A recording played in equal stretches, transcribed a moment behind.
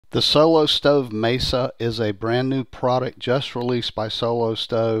The Solo Stove Mesa is a brand new product just released by Solo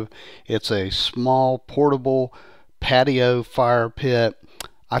Stove. It's a small portable patio fire pit.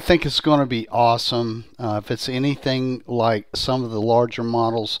 I think it's going to be awesome. If it's anything like some of the larger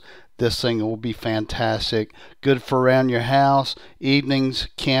models, this thing will be fantastic. Good for around your house, evenings,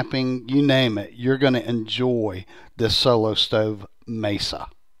 camping, you name it. You're going to enjoy this Solo Stove Mesa.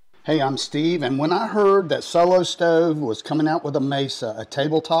 Hey, I'm Steve, and when I heard that Solo Stove was coming out with a Mesa, a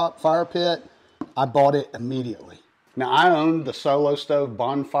tabletop fire pit, I bought it immediately. Now, I own the Solo Stove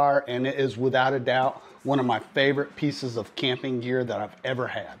Bonfire, and it is without a doubt one of my favorite pieces of camping gear that I've ever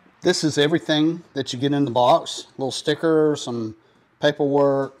had. This is everything that you get in the box, little stickers, some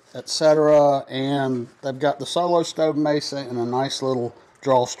paperwork, etc. And they've got the Solo Stove Mesa in a nice little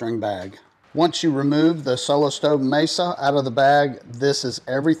drawstring bag. Once you remove the Solo Stove Mesa out of the bag, this is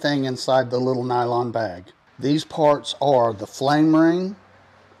everything inside the little nylon bag. These parts are the flame ring,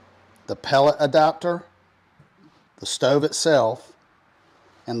 the pellet adapter, the stove itself,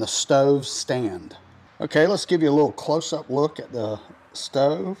 and the stove stand. Okay, let's give you a little close-up look at the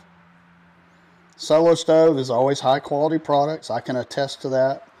stove. Solo Stove is always high-quality products. I can attest to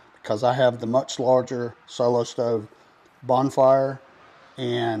that because I have the much larger Solo Stove Bonfire,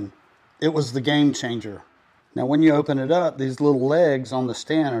 and it was the game changer. Now when you open it up, these little legs on the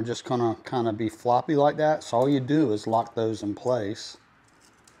stand are just gonna kind of be floppy like that. So all you do is lock those in place.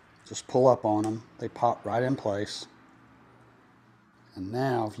 Just pull up on them. They pop right in place. And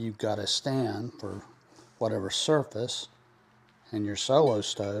now if you've got a stand for whatever surface and your Solo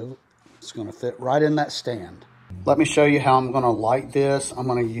Stove, it's gonna fit right in that stand. Let me show you how I'm gonna light this. I'm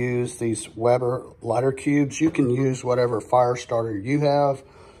gonna use these Weber lighter cubes. You can use whatever fire starter you have.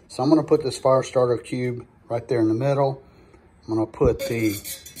 So I'm going to put this fire starter cube right there in the middle. I'm going to put the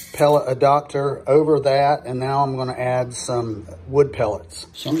pellet adapter over that, and now I'm going to add some wood pellets.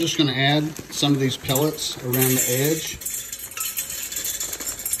 So I'm just going to add some of these pellets around the edge.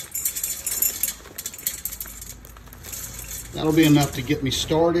 That'll be enough to get me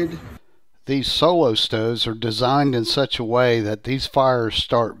started. These Solo Stoves are designed in such a way that these fires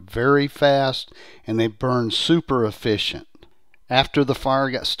start very fast and they burn super efficient. After the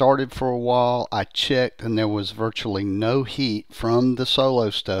fire got started for a while, I checked and there was virtually no heat from the Solo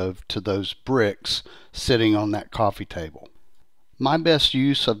Stove to those bricks sitting on that coffee table. My best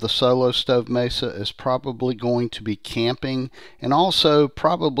use of the Solo Stove Mesa is probably going to be camping, and also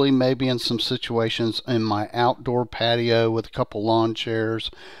probably maybe in some situations in my outdoor patio with a couple lawn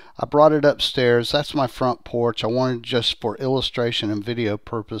chairs. I brought it upstairs. That's my front porch. I wanted just for illustration and video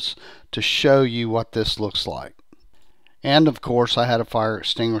purpose to show you what this looks like. And of course I had a fire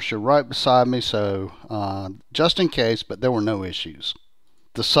extinguisher right beside me, so just in case, but there were no issues.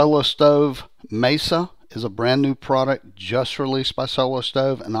 The Solo Stove Mesa is a brand new product just released by Solo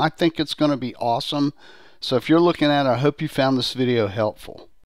Stove, and I think it's going to be awesome. So if you're looking at it, I hope you found this video helpful.